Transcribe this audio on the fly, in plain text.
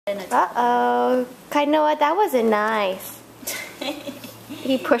Uh-oh. Kainoa, that wasn't nice.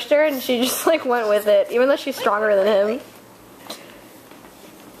 He pushed her and she just like went with it, even though she's stronger than him.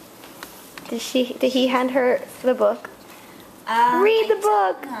 Did he hand her the book? Read the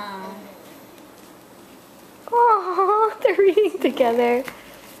book! Oh, they're reading together.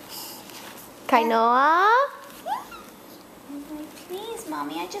 Kainoa? Please,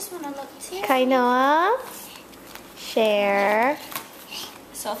 Mommy, I just want to look too. Kainoa? Share.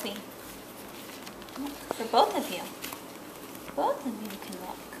 Sophie. For both of you. Both of you can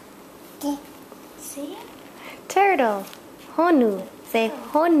look. See? Turtle. Honu. Say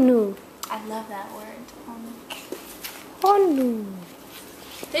honu. I love that word. Honu.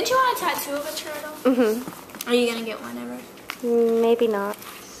 Didn't you want a tattoo of a turtle? Mm-hmm. Are you going to get one ever? Maybe not.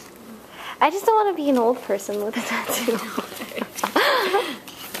 I just don't want to be an old person with a tattoo.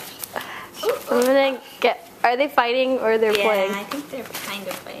 I'm gonna get. Are they fighting or they're playing? Yeah, I think they're kind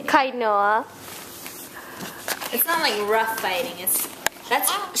of fighting. Kainoa. It's not like rough fighting.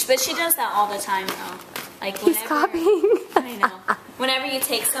 But she does that all the time though. Like He's copying. I know. Whenever you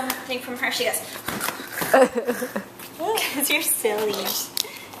take something from her, she goes. Because you're silly.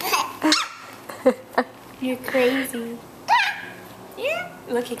 You're crazy. Yeah.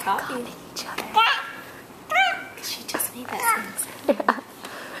 Look, he copied each other. She just made that sound.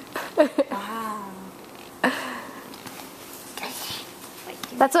 Wow.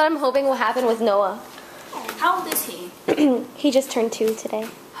 That's what I'm hoping will happen with Noah. How old is he? He just turned 2 today.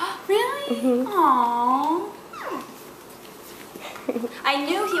 Really? Mm-hmm. Aww. I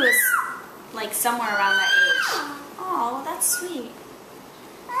knew he was like somewhere around that age. Oh, that's sweet.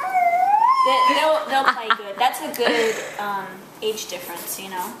 They'll play good. That's a good age difference, you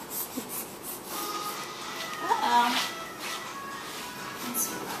know. Uh-oh. That's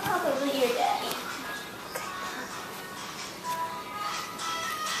probably your daddy.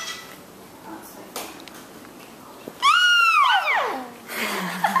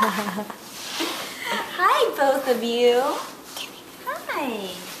 Hi, both of you. Hi.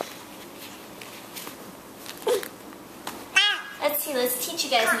 Let's teach you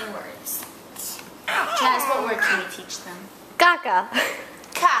guys new words. Jazz, what word can we teach them? Caca.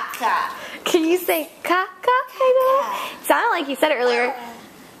 Caca. Can you say caca? Kainoa? It sounded like you said it earlier.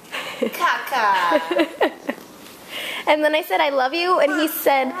 Caca. And then I said I love you, and he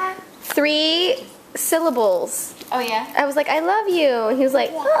said 3 syllables. Oh yeah? I was like, I love you. And he was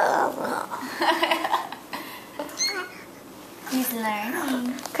like, oh. He's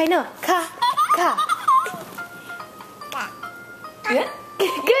learning. Kainoa. Ka. Good?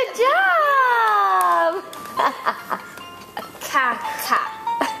 Good.